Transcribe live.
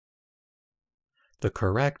The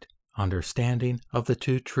correct understanding of the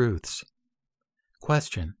two truths.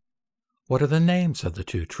 Question. What are the names of the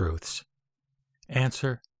two truths?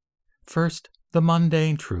 Answer. First, the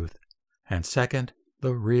mundane truth, and second,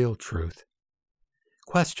 the real truth.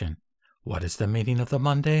 Question. What is the meaning of the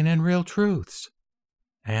mundane and real truths?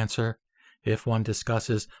 Answer. If one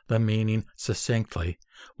discusses the meaning succinctly,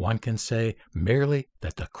 one can say merely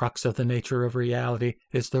that the crux of the nature of reality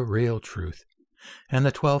is the real truth, and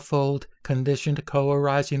the 12-fold conditioned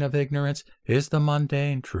co-arising of ignorance is the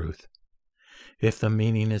mundane truth. If the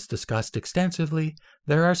meaning is discussed extensively,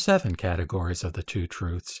 there are 7 categories of the two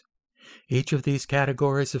truths. Each of these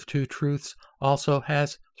categories of two truths also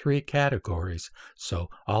has 3 categories, so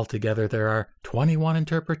altogether there are 21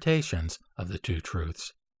 interpretations of the two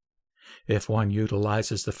truths. If one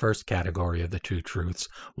utilizes the first category of the two truths,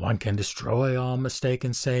 one can destroy all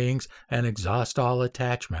mistaken sayings and exhaust all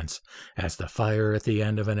attachments, as the fire at the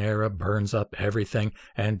end of an era burns up everything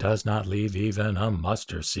and does not leave even a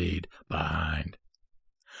mustard seed behind.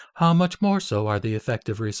 How much more so are the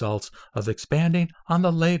effective results of expanding on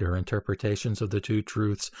the later interpretations of the two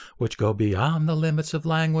truths, which go beyond the limits of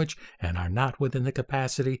language and are not within the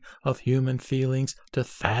capacity of human feelings to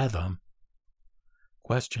fathom.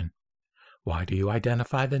 Question. Why do you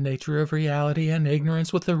identify the nature of reality and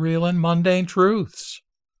ignorance with the real and mundane truths?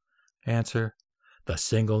 Answer. The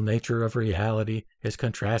single nature of reality is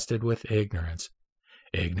contrasted with ignorance.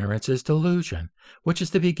 Ignorance is delusion, which is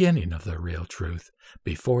the beginning of the real truth,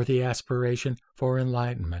 before the aspiration for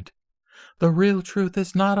enlightenment. The real truth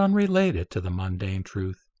is not unrelated to the mundane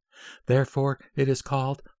truth. Therefore, it is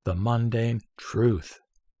called the mundane truth.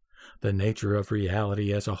 The nature of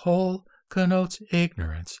reality as a whole connotes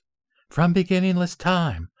ignorance. From beginningless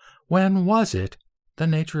time, when was it, the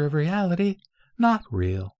nature of reality, not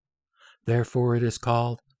real? Therefore it is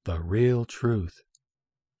called the real truth.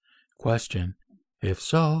 Question. If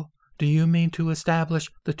so, do you mean to establish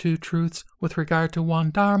the two truths with regard to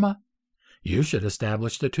one dharma? You should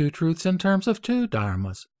establish the two truths in terms of 2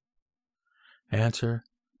 dharmas. Answer.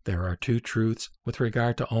 There are 2 truths with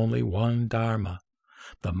regard to only one dharma.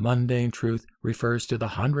 The mundane truth refers to the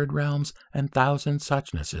 100 realms and 1,000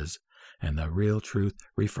 suchnesses, and the real truth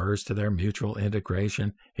refers to their mutual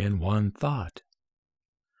integration in one thought.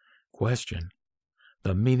 Question.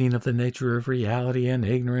 The meaning of the nature of reality and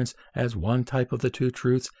ignorance as one type of the two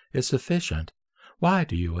truths is sufficient. Why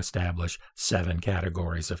do you establish 7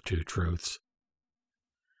 categories of two truths?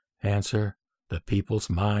 Answer. The people's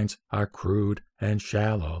minds are crude and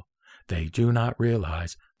shallow. They do not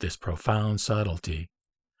realize this profound subtlety.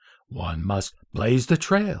 One must blaze the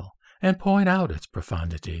trail and point out its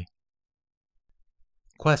profundity.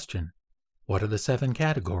 Question. What are the 7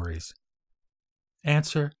 categories?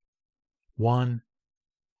 Answer. 1.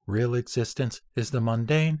 Real existence is the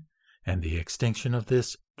mundane, and the extinction of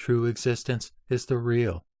this true existence is the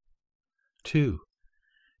real. 2.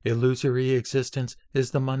 Illusory existence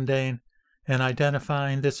is the mundane, and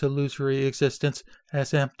identifying this illusory existence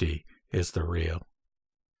as empty is the real.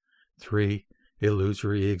 3.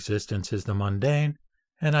 Illusory existence is the mundane,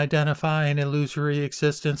 and identifying illusory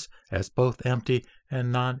existence as both empty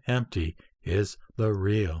and non-empty is the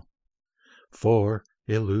real. 4.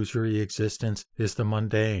 Illusory existence is the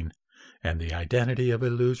mundane, and the identity of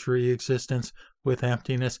illusory existence with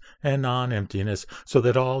emptiness and non-emptiness, so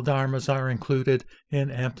that all dharmas are included in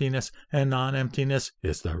emptiness and non-emptiness,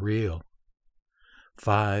 is the real.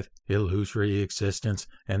 5. Illusory existence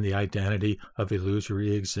and the identity of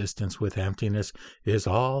illusory existence with emptiness is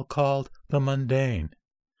all called the mundane,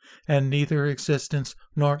 and neither existence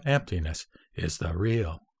nor emptiness is the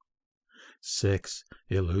real. 6.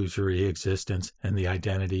 Illusory existence and the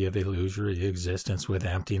identity of illusory existence with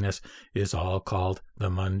emptiness is all called the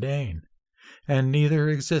mundane, and neither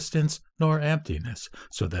existence nor emptiness,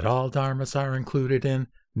 so that all dharmas are included in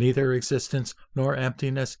neither existence nor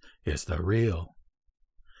emptiness, is the real.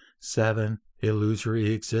 7.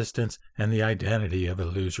 Illusory existence and the identity of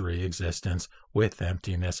illusory existence with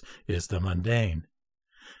emptiness is the mundane,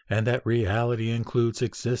 and that reality includes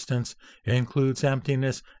existence, includes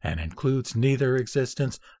emptiness, and includes neither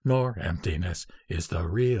existence nor emptiness is the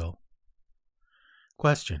real.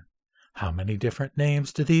 Question. How many different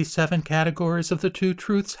names do these 7 categories of the two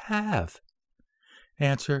truths have?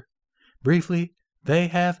 Answer. Briefly, they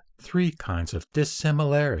have 3 kinds of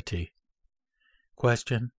dissimilarity.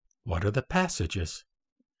 Question. What are the passages?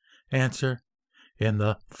 Answer. In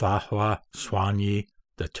the Fahua Swanyi,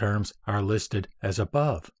 the terms are listed as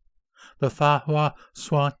above. The Fahua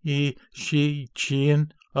Swanyi Shi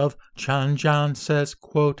Chien of Chanjan says,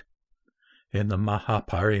 quote, in the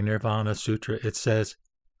Mahaparinirvana Sutra it says,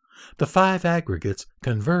 The 5 aggregates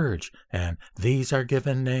converge, and these are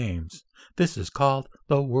given names. This is called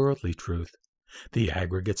the worldly truth. The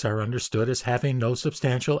aggregates are understood as having no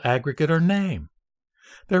substantial aggregate or name.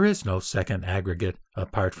 There is no second aggregate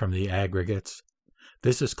apart from the aggregates.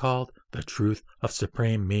 This is called the truth of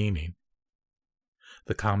supreme meaning.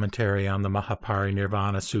 The commentary on the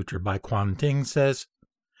Mahaparinirvana Sutra by Quan Ting says,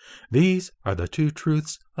 "These are the 2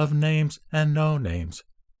 truths of names and no names."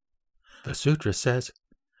 The sutra says,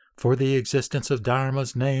 "For the existence of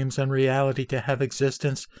dharmas, names, and reality to have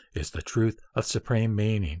existence is the truth of supreme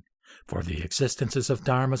meaning. For the existences of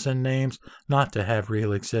dharmas and names not to have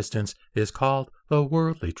real existence is called the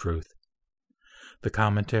worldly truth." The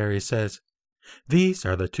commentary says, "These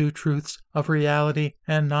are the 2 truths of reality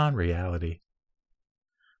and non-reality."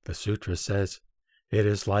 The sutra says, "It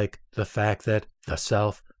is like the fact that the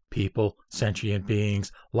self, people, sentient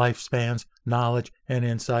beings, lifespans, knowledge, and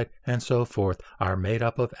insight, and so forth are made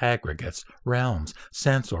up of aggregates, realms,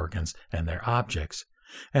 sense organs, and their objects,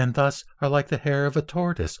 and thus are like the hair of a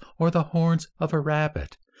tortoise or the horns of a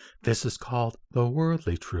rabbit. This is called the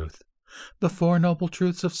worldly truth. The 4 noble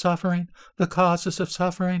truths of suffering, the causes of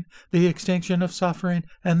suffering, the extinction of suffering,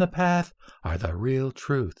 and the path are the real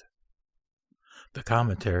truth." The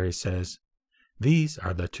commentary says, "These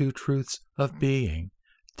are the 2 truths of being,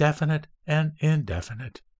 definite and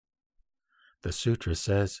indefinite." The sutra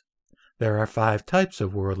says, "There are 5 types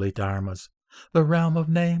of worldly dharmas: the realm of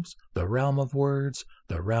names, the realm of words,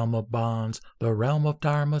 the realm of bonds, the realm of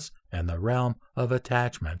dharmas, and the realm of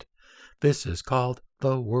attachment. This is called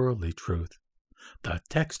the worldly truth." The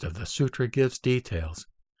text of the sutra gives details.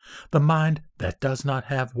 The mind that does not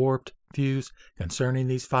have warped views concerning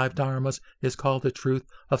these 5 dharmas is called the truth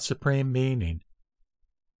of supreme meaning.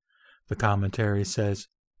 The commentary says,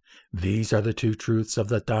 "These are the 2 truths of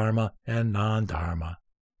the dharma and non-dharma."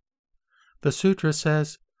 The sutra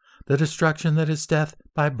says, "The destruction that is death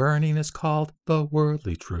by burning is called the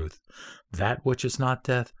worldly truth. That which is not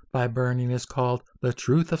death by burning is called the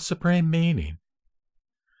truth of supreme meaning."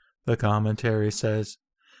 The commentary says,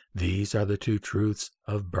 "These are the 2 truths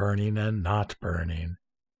of burning and not burning."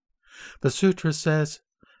 The sutra says,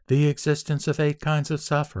 "The existence of 8 kinds of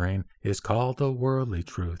suffering is called the worldly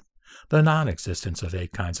truth. The non-existence of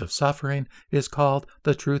 8 kinds of suffering is called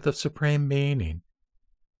the truth of supreme meaning."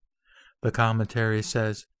 The commentary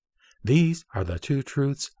says, "These are the 2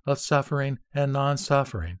 truths of suffering and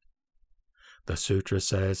non-suffering." The sutra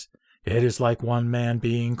says, "It is like one man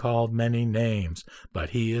being called many names,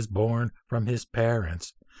 but he is born from his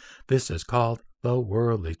parents. This is called the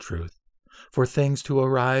worldly truth. For things to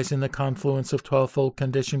arise in the confluence of 12-fold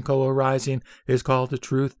condition co-arising is called the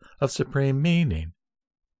truth of supreme meaning."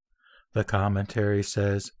 The commentary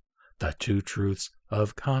says, "The 2 truths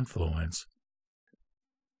of confluence."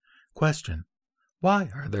 Question: Why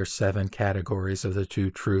are there 7 categories of the 2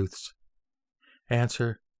 truths?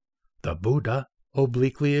 Answer: The Buddha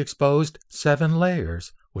obliquely exposed 7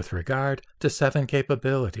 layers with regard to 7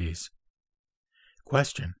 capabilities.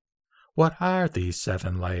 Question: What are these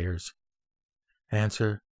 7 layers?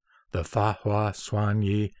 Answer: The Fa Hua Suan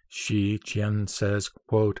Yi Shi Qian says,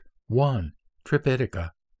 quote, 1.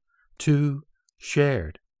 Tripitaka. 2.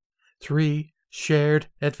 Shared. 3. Shared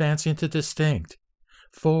advancing to distinct.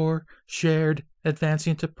 4. Shared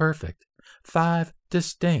advancing to perfect. 5.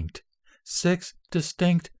 Distinct. 6.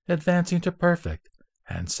 Distinct advancing to perfect.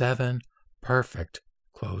 And 7. Perfect.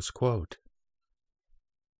 Close quote.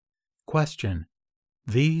 Question: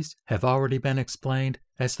 These have already been explained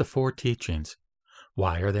as the 4 teachings.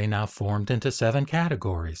 Why are they now formed into 7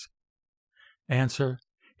 categories? Answer: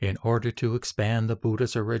 In order to expand the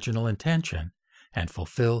Buddha's original intention and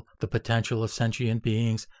fulfill the potential of sentient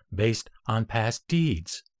beings based on past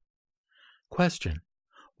deeds. Question: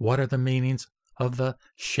 What are the meanings of the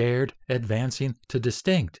shared advancing to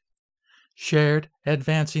distinct, shared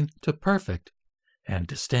advancing to perfect, and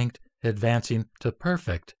distinct advancing to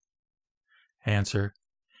perfect? Answer: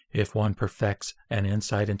 If one perfects an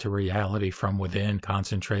insight into reality from within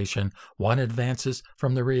concentration, one advances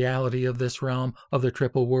from the reality of this realm of the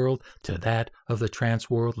triple world to that of the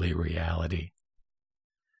transworldly reality.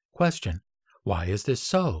 Question: Why is this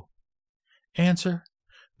so? Answer: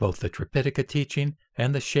 Both the Tripitaka teaching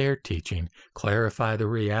and the shared teaching clarify the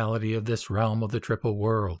reality of this realm of the triple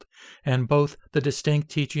world, and both the distinct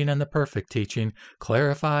teaching and the perfect teaching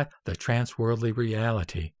clarify the transworldly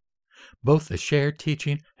reality. Both the shared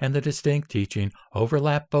teaching and the distinct teaching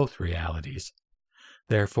overlap both realities.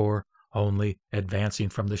 Therefore, only advancing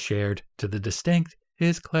from the shared to the distinct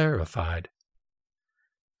is clarified.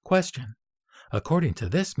 Question: According to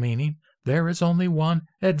this meaning, there is only one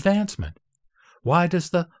advancement. Why does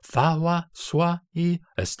the Fa Swa I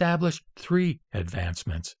establish 3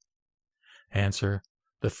 advancements? Answer.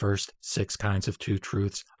 The first 6 kinds of two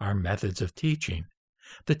truths are methods of teaching.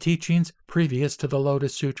 The teachings previous to the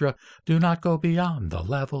Lotus Sutra do not go beyond the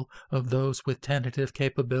level of those with tentative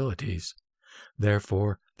capabilities.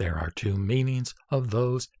 Therefore, there are 2 meanings of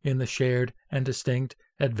those in the shared and distinct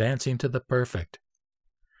advancing to the perfect.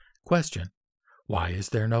 Question. Why is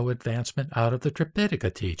there no advancement out of the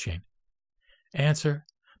Tripitaka teaching? Answer.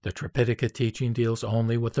 The Tripitaka teaching deals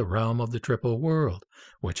only with the realm of the triple world,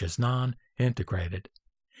 which is non-integrated.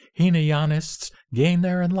 Hinayanists gain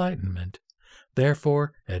their enlightenment.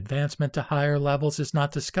 Therefore, advancement to higher levels is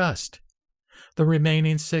not discussed. The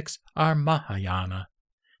remaining 6 are Mahayana.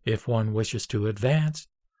 If one wishes to advance,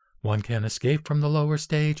 one can escape from the lower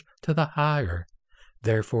stage to the higher.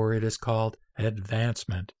 Therefore, it is called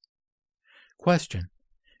advancement. Question.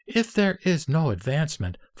 If there is no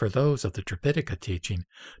advancement for those of the Tripitaka teaching,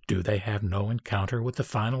 do they have no encounter with the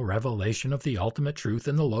final revelation of the ultimate truth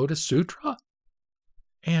in the Lotus Sutra?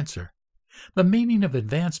 Answer. The meaning of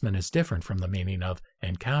advancement is different from the meaning of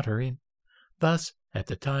encountering. Thus, at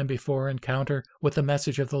the time before encounter with the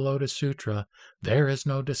message of the Lotus Sutra, there is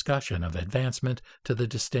no discussion of advancement to the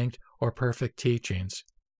distinct or perfect teachings.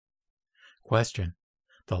 Question.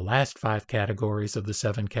 The last 5 categories of the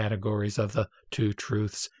 7 categories of the two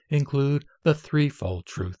truths include the threefold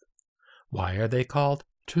truth. Why are they called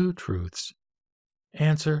two truths?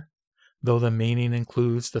 Answer. Though the meaning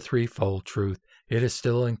includes the threefold truth, it is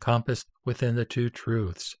still encompassed within the two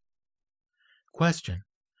truths. Question.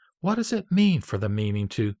 What does it mean for the meaning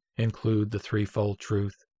to include the threefold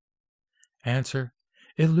truth? Answer.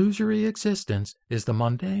 Illusory existence is the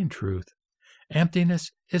mundane truth.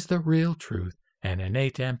 Emptiness is the real truth, and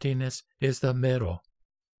innate emptiness is the middle.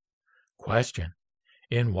 Question.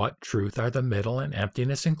 In what truth are the middle and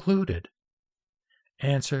emptiness included?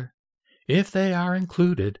 Answer. If they are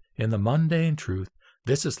included in the mundane truth,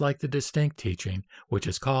 this is like the distinct teaching, which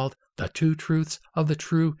is called the two truths of the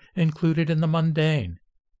true included in the mundane.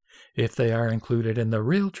 If they are included in the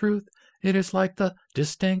real truth, it is like the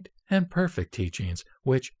distinct and perfect teachings,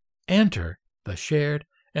 which enter the shared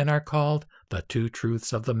and are called the two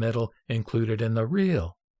truths of the middle included in the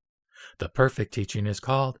real. The perfect teaching is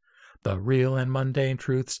called the real and mundane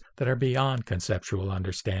truths that are beyond conceptual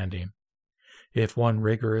understanding. If one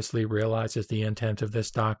rigorously realizes the intent of this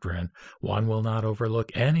doctrine, one will not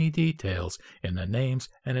overlook any details in the names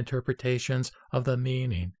and interpretations of the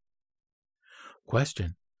meaning.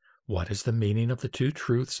 Question. What is the meaning of the two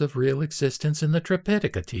truths of real existence in the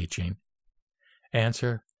Tripitaka teaching?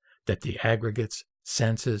 Answer. That the aggregates,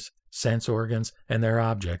 senses, sense organs, and their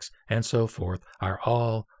objects, and so forth, are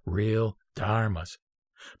all real dharmas.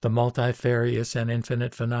 The multifarious and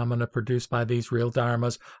infinite phenomena produced by these real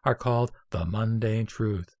dharmas are called the mundane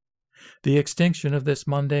truth. The extinction of this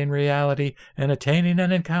mundane reality and attaining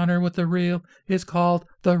an encounter with the real is called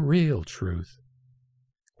the real truth.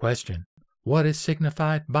 Question. What is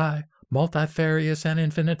signified by multifarious and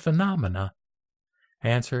infinite phenomena?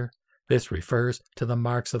 Answer. This refers to the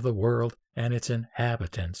marks of the world and its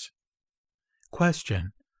inhabitants.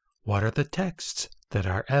 Question. What are the texts that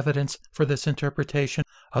are evidence for this interpretation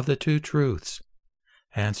of the two truths?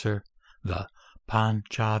 Answer. The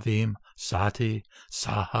Panchavim Sati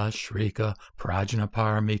Sahasrika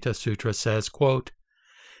Prajnaparamita Sutra says, quote,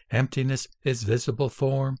 emptiness is visible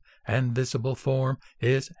form, and visible form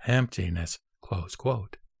is emptiness. Close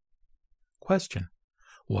quote. Question.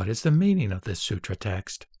 What is the meaning of this sutra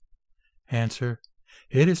text? Answer.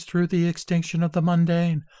 It is through the extinction of the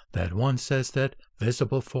mundane that one says that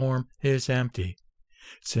visible form is empty.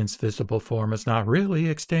 Since visible form is not really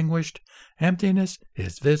extinguished, emptiness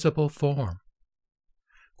is visible form.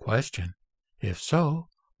 Question. If so,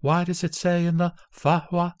 why does it say in the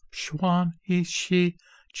Fahua Xuan Ishi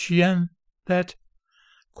Chien that,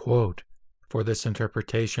 quote, for this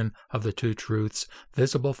interpretation of the two truths,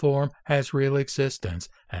 visible form has real existence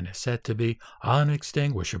and is said to be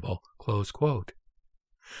unextinguishable, close quote.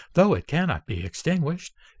 Though it cannot be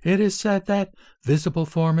extinguished, it is said that visible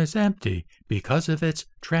form is empty because of its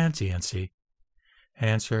transiency.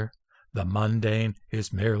 Answer. The mundane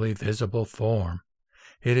is merely visible form.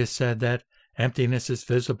 It is said that emptiness is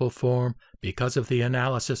visible form because of the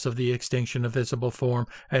analysis of the extinction of visible form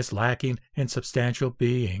as lacking in substantial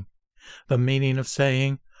being. The meaning of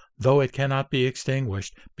saying, though it cannot be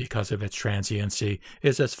extinguished because of its transiency,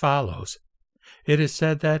 is as follows. It is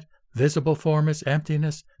said that visible form is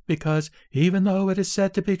emptiness because, even though it is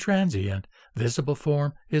said to be transient, visible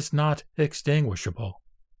form is not extinguishable.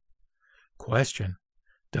 Question.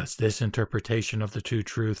 Does this interpretation of the two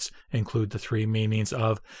truths include the three meanings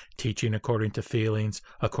of teaching according to feelings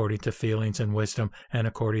and wisdom, and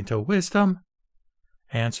according to wisdom?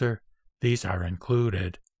 Answer: these are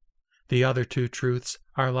included. The other two truths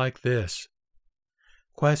are like this.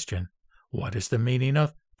 Question: what is the meaning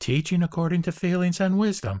of teaching according to feelings and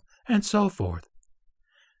wisdom, and so forth?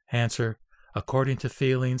 Answer: according to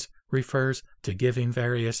feelings refers to giving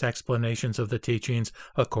various explanations of the teachings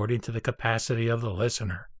according to the capacity of the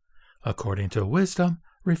listener. According to wisdom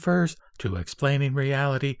refers to explaining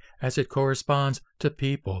reality as it corresponds to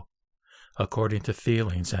people. According to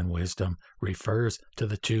feelings and wisdom refers to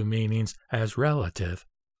the two meanings as relative.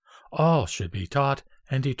 All should be taught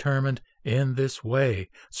and determined in this way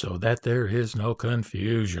so that there is no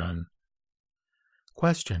confusion.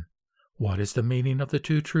 Question: what is the meaning of the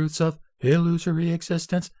two truths of illusory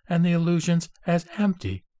existence and the illusions as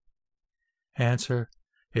empty? Answer: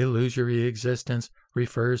 illusory existence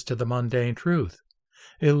refers to the mundane truth.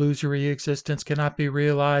 Illusory existence cannot be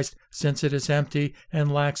realized since it is empty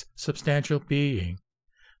and lacks substantial being.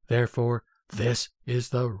 Therefore, this is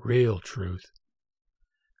the real truth.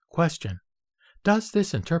 Question: does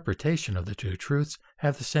this interpretation of the two truths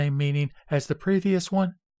have the same meaning as the previous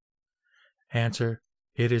one? Answer: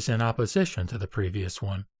 it is in opposition to the previous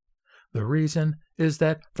one. The reason is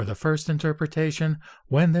that for the first interpretation,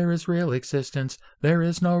 when there is real existence, there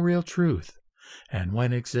is no real truth, and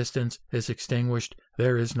when existence is extinguished,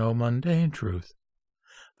 there is no mundane truth.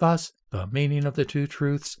 Thus, the meaning of the two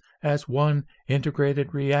truths as one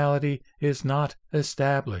integrated reality is not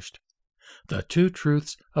established. The two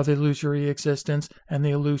truths of illusory existence and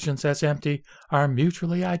the illusions as empty are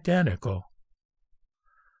mutually identical.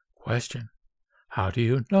 Question: how do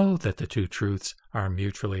you know that the two truths are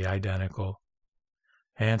mutually identical?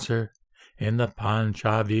 Answer: in the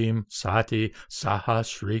Panchavim Sati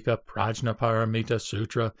Sahasrika Prajnaparamita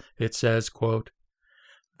Sutra, it says, quote,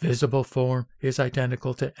 visible form is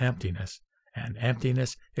identical to emptiness, and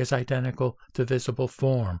emptiness is identical to visible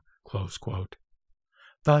form, close quote.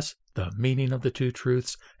 Thus, the meaning of the two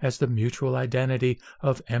truths as the mutual identity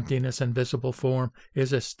of emptiness and visible form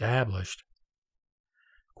is established.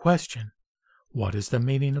 Question: what is the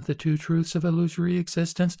meaning of the two truths of illusory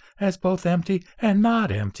existence as both empty and not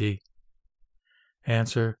empty?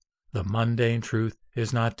 Answer: the mundane truth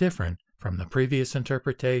is not different from the previous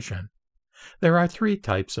interpretation. There are three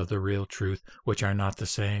types of the real truth which are not the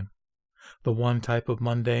same. The one type of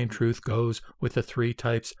mundane truth goes with the three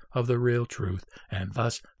types of the real truth, and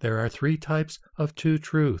thus there are three types of two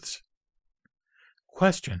truths.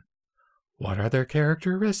 Question: what are their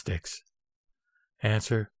characteristics?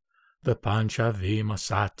 Answer: the Panchavima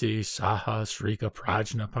Sati Sahasrika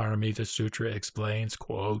Prajnaparamita Sutra explains,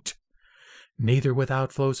 quote, neither with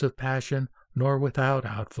outflows of passion nor without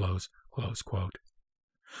outflows, close quote.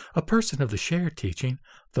 A person of the shared teaching,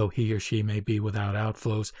 though he or she may be without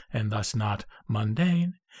outflows and thus not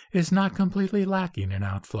mundane, is not completely lacking in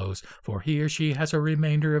outflows, for he or she has a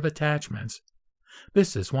remainder of attachments.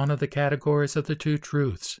 This is one of the categories of the two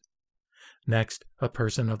truths. Next, a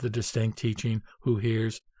person of the distinct teaching who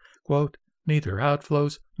hears, quote, neither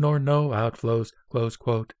outflows nor no outflows, close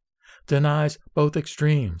quote, denies both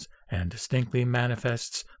extremes and distinctly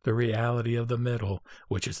manifests the reality of the middle,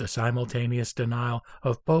 which is the simultaneous denial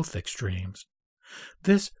of both extremes.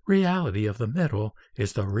 This reality of the middle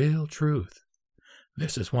is the real truth.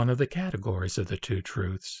 This is one of the categories of the two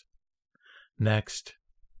truths. Next,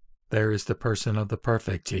 there is the person of the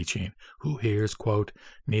perfect teaching, who hears, quote,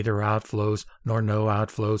 neither outflows nor no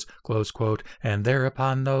outflows, close quote, and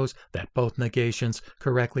thereupon knows that both negations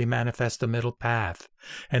correctly manifest the middle path,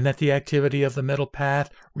 and that the activity of the middle path,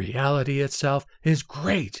 reality itself, is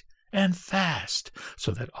great and fast,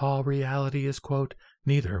 so that all reality is, quote,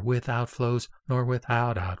 neither with outflows nor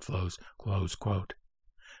without outflows, close quote.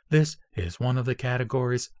 This is one of the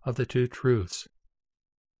categories of the two truths.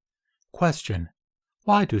 Question: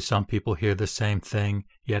 why do some people hear the same thing,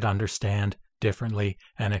 yet understand differently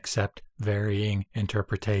and accept varying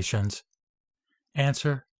interpretations?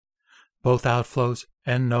 Answer: both outflows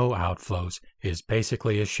and no outflows is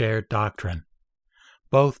basically a shared doctrine.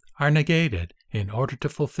 Both are negated in order to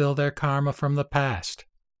fulfill their karma from the past.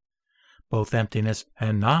 Both emptiness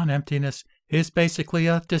and non-emptiness is basically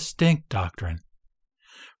a distinct doctrine.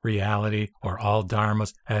 Reality, or all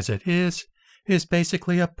dharmas as it is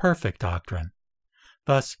basically a perfect doctrine.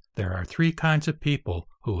 Thus, there are three kinds of people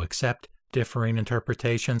who accept differing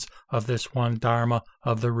interpretations of this one dharma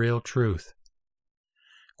of the real truth.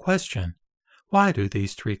 Question: why do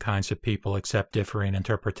these three kinds of people accept differing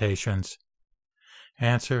interpretations?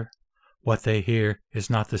 Answer: what they hear is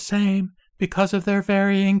not the same because of their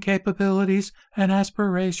varying capabilities and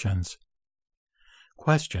aspirations.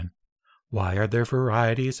 Question. Why are there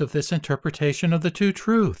varieties of this interpretation of the two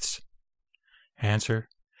truths? Answer.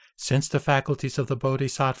 Since the faculties of the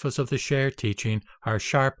bodhisattvas of the shared teaching are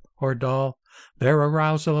sharp or dull, their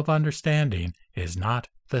arousal of understanding is not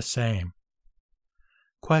the same.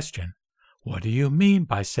 Question. What do you mean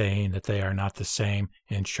by saying that they are not the same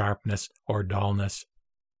in sharpness or dullness?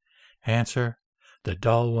 Answer. The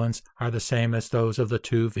dull ones are the same as those of the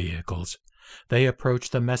two vehicles. They approach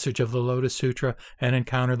the message of the Lotus Sutra and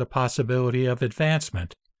encounter the possibility of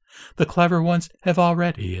advancement. The clever ones have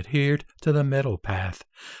already adhered to the middle path,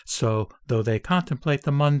 so though they contemplate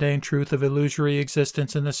the mundane truth of illusory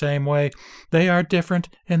existence in the same way, they are different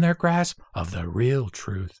in their grasp of the real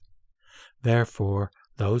truth. Therefore,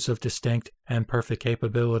 those of distinct and perfect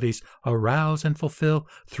capabilities arouse and fulfill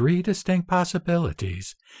three distinct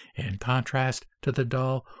possibilities, in contrast to the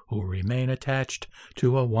dull who remain attached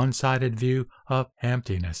to a one-sided view of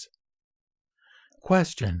emptiness.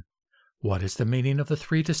 Question. What is the meaning of the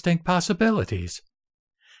three distinct possibilities?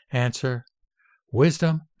 Answer.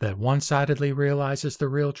 Wisdom that one-sidedly realizes the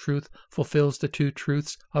real truth fulfills the two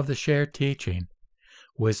truths of the shared teaching.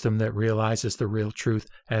 Wisdom that realizes the real truth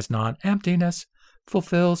as non-emptiness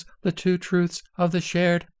fulfills the two truths of the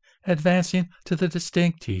shared, advancing to the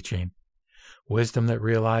distinct teaching. Wisdom that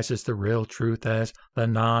realizes the real truth as the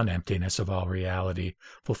non-emptiness of all reality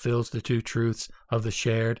fulfills the two truths of the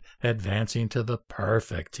shared, advancing to the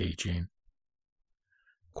perfect teaching.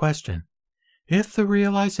 Question. If the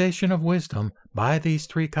realization of wisdom by these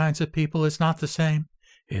three kinds of people is not the same,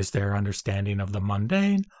 is their understanding of the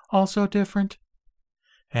mundane also different?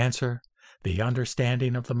 Answer. The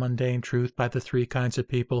understanding of the mundane truth by the three kinds of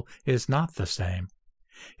people is not the same.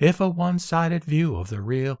 If a one-sided view of the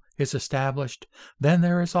real is established, then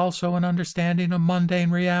there is also an understanding of mundane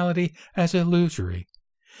reality as illusory.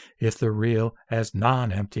 If the real as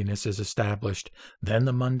non-emptiness is established, then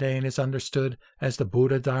the mundane is understood as the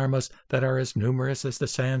Buddha dharmas that are as numerous as the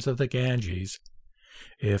sands of the Ganges.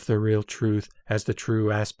 If the real truth as the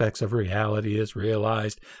true aspects of reality is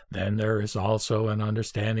realized, then there is also an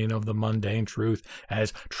understanding of the mundane truth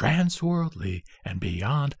as transworldly and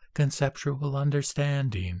beyond conceptual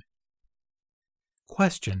understanding.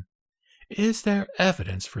 Question. Is there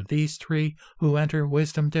evidence for these three who enter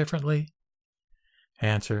wisdom differently?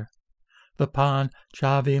 Answer. The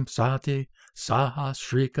Panchavimsati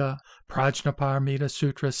Sahasrika Prajnaparamita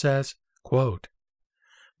Sutra says, quote,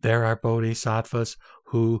 there are bodhisattvas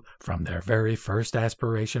who, from their very first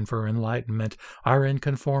aspiration for enlightenment, are in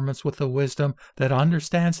conformance with the wisdom that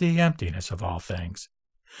understands the emptiness of all things.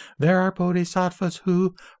 There are bodhisattvas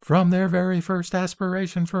who, from their very first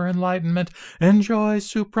aspiration for enlightenment, enjoy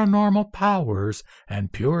supranormal powers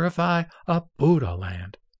and purify a Buddha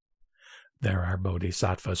land. There are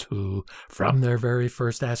bodhisattvas who, from their very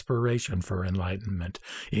first aspiration for enlightenment,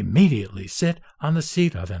 immediately sit on the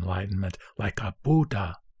seat of enlightenment like a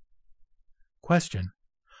Buddha. Question.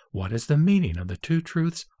 What is the meaning of the two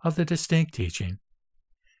truths of the distinct teaching?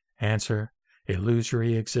 Answer.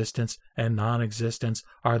 Illusory existence and non-existence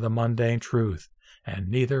are the mundane truth, and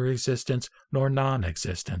neither existence nor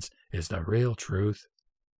non-existence is the real truth.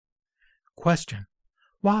 Question.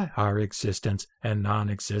 Why are existence and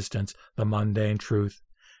non-existence the mundane truth,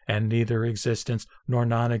 and neither existence nor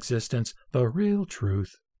non-existence the real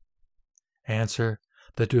truth? Answer.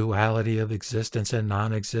 The duality of existence and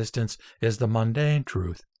non-existence is the mundane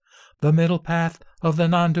truth. The middle path of the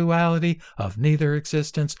non-duality of neither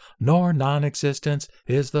existence nor non-existence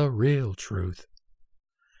is the real truth.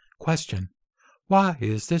 Question. Why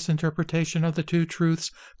is this interpretation of the two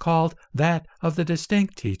truths called that of the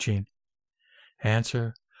distinct teaching?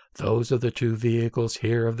 Answer. Those of the two vehicles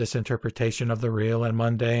hear of this interpretation of the real and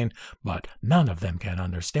mundane, but none of them can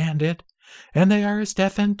understand it, and they are as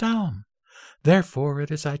deaf and dumb. Therefore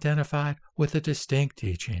it is identified with the distinct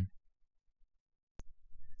teaching.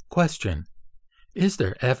 Question. Is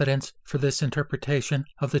there evidence for this interpretation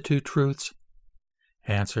of the two truths?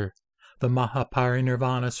 Answer. The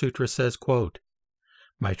Mahaparinirvana Sutra says, quote,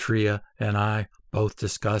 Maitreya and I both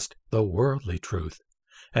discussed the worldly truth,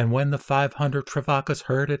 and when the 500 Travakas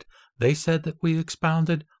heard it, they said that we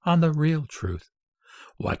expounded on the real truth.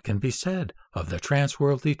 What can be said of the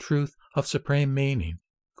transworldly truth of supreme meaning?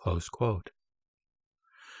 Close quote.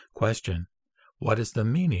 Question. What is the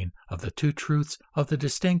meaning of the two truths of the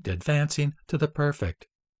distinct advancing to the perfect?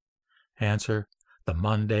 Answer. The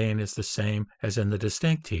mundane is the same as in the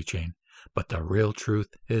distinct teaching, but the real truth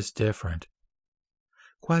is different.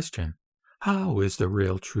 Question. How is the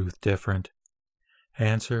real truth different?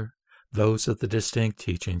 Answer. Those of the distinct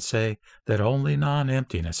teaching say that only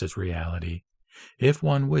non-emptiness is reality. If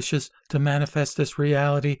one wishes to manifest this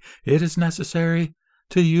reality, it is necessary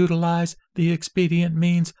to utilize the expedient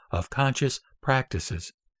means of conscious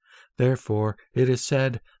practices. Therefore, it is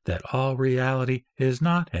said that all reality is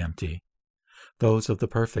not empty. Those of the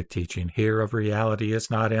perfect teaching hear of reality as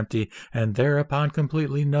not empty, and thereupon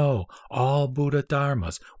completely know all Buddha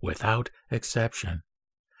dharmas without exception.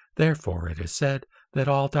 Therefore, it is said that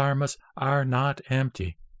all dharmas are not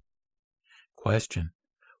empty. Question: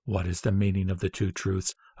 what is the meaning of the two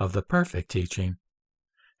truths of the perfect teaching?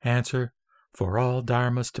 Answer: for all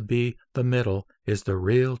dharmas to be the middle is the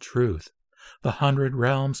real truth. The 100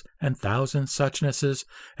 realms and 1,000 suchnesses,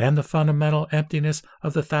 and the fundamental emptiness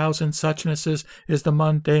of the 1,000 suchnesses is the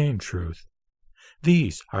mundane truth.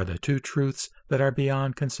 These are the two truths that are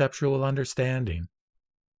beyond conceptual understanding.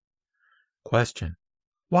 Question: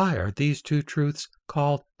 why are these two truths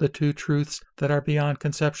called the two truths that are beyond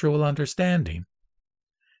conceptual understanding?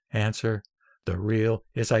 Answer: the real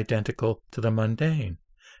is identical to the mundane,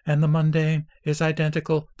 and the mundane is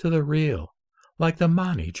identical to the real, like the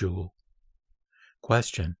mani jewel.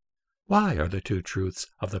 Question: why are the two truths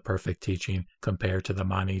of the perfect teaching compared to the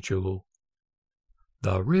mani jewel?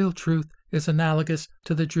 The real truth is analogous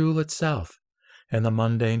to the jewel itself, and the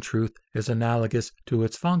mundane truth is analogous to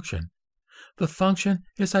its function. The function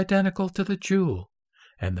is identical to the jewel,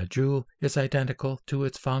 and the jewel is identical to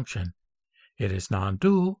its function. It is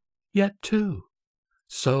non-dual, yet two.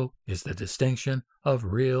 So is the distinction of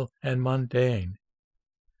real and mundane.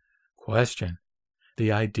 Question: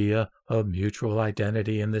 the idea of mutual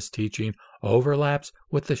identity in this teaching overlaps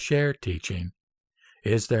with the shared teaching.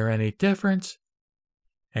 Is there any difference?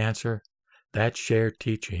 Answer: that shared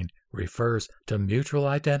teaching refers to mutual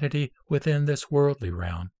identity within this worldly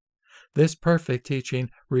realm. This perfect teaching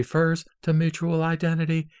refers to mutual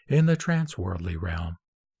identity in the transworldly realm.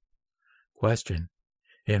 Question: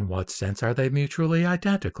 in what sense are they mutually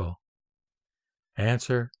identical?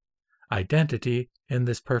 Answer: identity in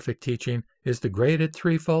this perfect teaching is the graded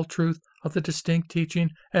threefold truth of the distinct teaching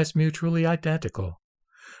as mutually identical.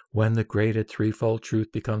 When the graded threefold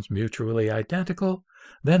truth becomes mutually identical,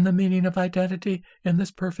 then the meaning of identity in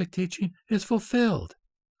this perfect teaching is fulfilled.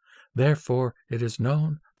 Therefore, it is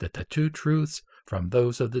known that the two truths, from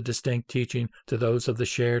those of the distinct teaching to those of the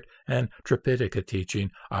shared and Tripitaka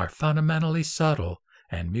teaching, are fundamentally subtle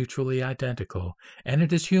and mutually identical, and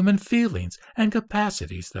it is human feelings and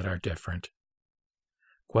capacities that are different.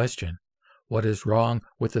 Question: what is wrong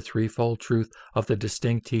with the threefold truth of the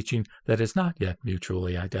distinct teaching that is not yet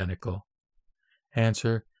mutually identical?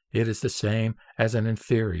 Answer: it is the same as an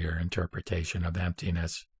inferior interpretation of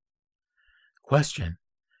emptiness. Question: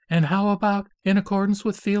 and how about in accordance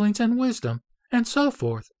with feelings and wisdom, and so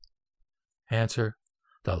forth? Answer: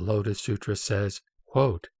 the Lotus Sutra says,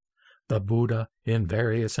 quote, "The Buddha, in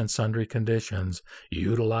various and sundry conditions,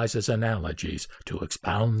 utilizes analogies to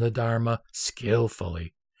expound the Dharma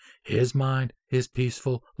skillfully. His mind is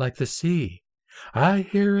peaceful like the sea. I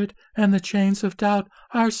hear it, and the chains of doubt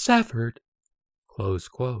are severed." Close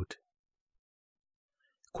quote.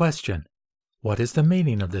 Question: what is the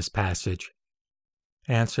meaning of this passage?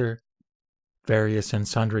 Answer: various and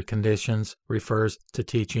sundry conditions refers to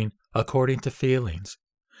teaching according to feelings.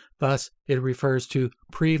 Thus, it refers to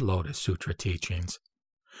pre-Lotus Sutra teachings.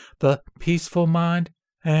 The peaceful mind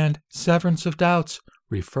and severance of doubts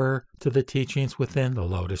refer to the teachings within the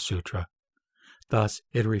Lotus Sutra. Thus,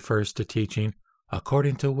 it refers to teaching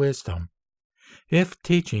according to wisdom. If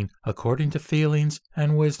teaching according to feelings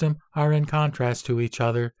and wisdom are in contrast to each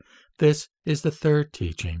other, this is the third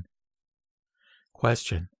teaching.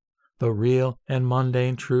 Question: the real and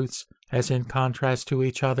mundane truths, as in contrast to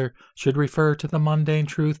each other, should refer to the mundane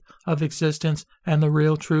truth of existence and the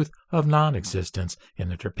real truth of non-existence in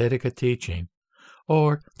the Tripitaka teaching,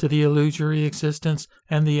 or to the illusory existence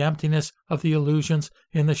and the emptiness of the illusions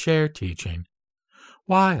in the shared teaching.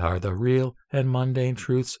 Why are the real and mundane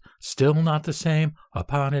truths still not the same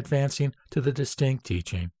upon advancing to the distinct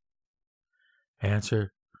teaching?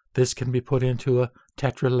 Answer: this can be put into a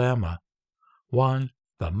tetralemma. 1.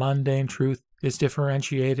 The mundane truth is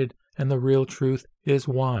differentiated and the real truth is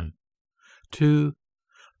one. 2.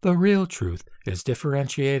 The real truth is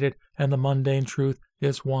differentiated and the mundane truth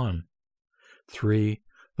is one. 3.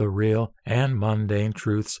 The real and mundane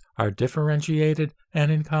truths are differentiated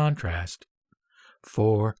and in contrast.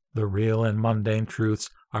 4. The real and mundane truths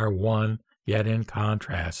are one, yet in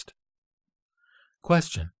contrast.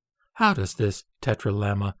 Question: how does this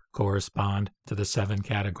tetralemma correspond to the 7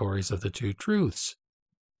 categories of the two truths?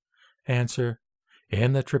 Answer: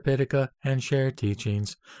 in the Tripitaka and shared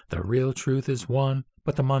teachings, the real truth is one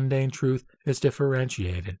but the mundane truth is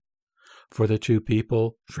differentiated. For the two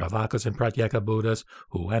people, Shravakas and Pratyeka Buddhas,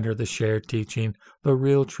 who enter the shared teaching, the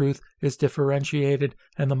real truth is differentiated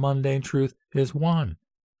and the mundane truth is one.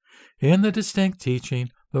 In the distinct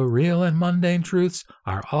teaching, the real and mundane truths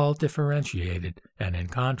are all differentiated and in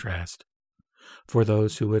contrast. For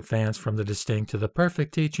those who advance from the distinct to the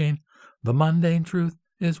perfect teaching, the mundane truth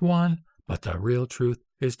is one, but the real truth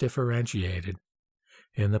is differentiated.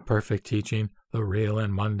 In the perfect teaching, the real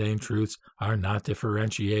and mundane truths are not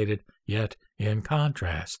differentiated, yet in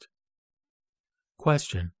contrast.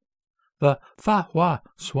 Question. The Fa Hua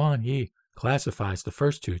Xuan Yi classifies the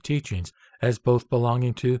first two teachings as both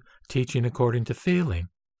belonging to teaching according to feeling.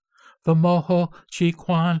 The Moho Chi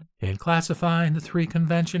Quan, in classifying the three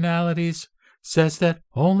conventionalities, says that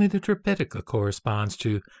only the Tripitaka corresponds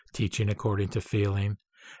to teaching according to feeling,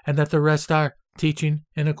 and that the rest are teaching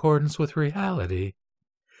in accordance with reality.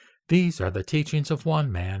 These are the teachings of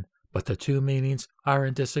one man, but the two meanings are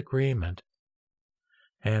in disagreement.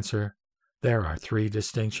 Answer. There are three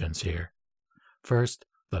distinctions here. First,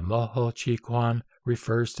 the Moho Chi Quan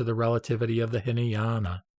refers to the relativity of the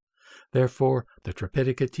Hinayana. Therefore, the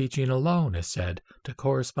Tripitaka teaching alone is said to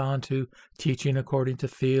correspond to teaching according to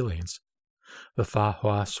feelings. The Fa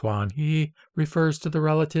Hua Xuan Yi refers to the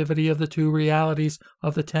relativity of the two realities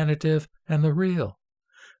of the tentative and the real.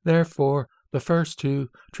 Therefore, the first two,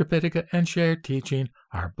 Tripitaka and shared teaching,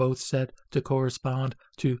 are both said to correspond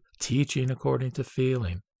to teaching according to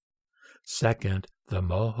feeling. Second, the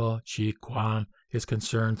Moho Chi Quan is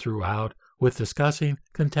concerned throughout with discussing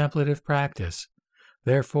contemplative practice.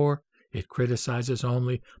 Therefore, it criticizes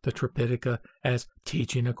only the Tripitaka as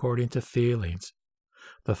teaching according to feelings.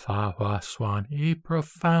 The Fa Hua Xuan Yi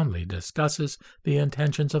profoundly discusses the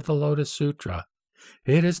intentions of the Lotus Sutra.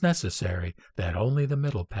 It is necessary that only the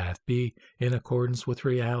middle path be in accordance with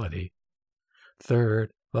reality.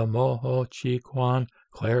 Third, the Moho Chi Quan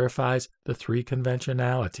clarifies the three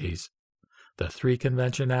conventionalities. The three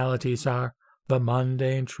conventionalities are the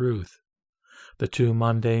mundane truth. The two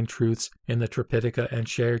mundane truths in the Tripitaka and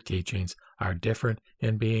shared teachings are different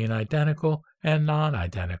in being identical and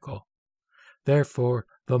non-identical. Therefore,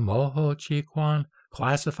 the Moho Chi Quan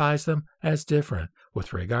classifies them as different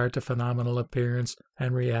with regard to phenomenal appearance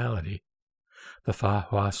and reality. The Fa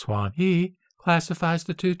Hua Xuan Yi classifies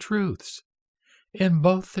the two truths. In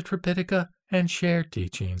both the Tripitaka and shared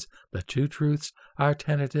teachings, the two truths are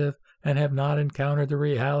tentative and have not encountered the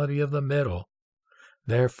reality of the middle.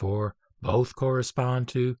 Therefore, both correspond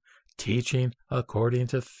to teaching according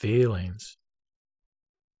to feelings.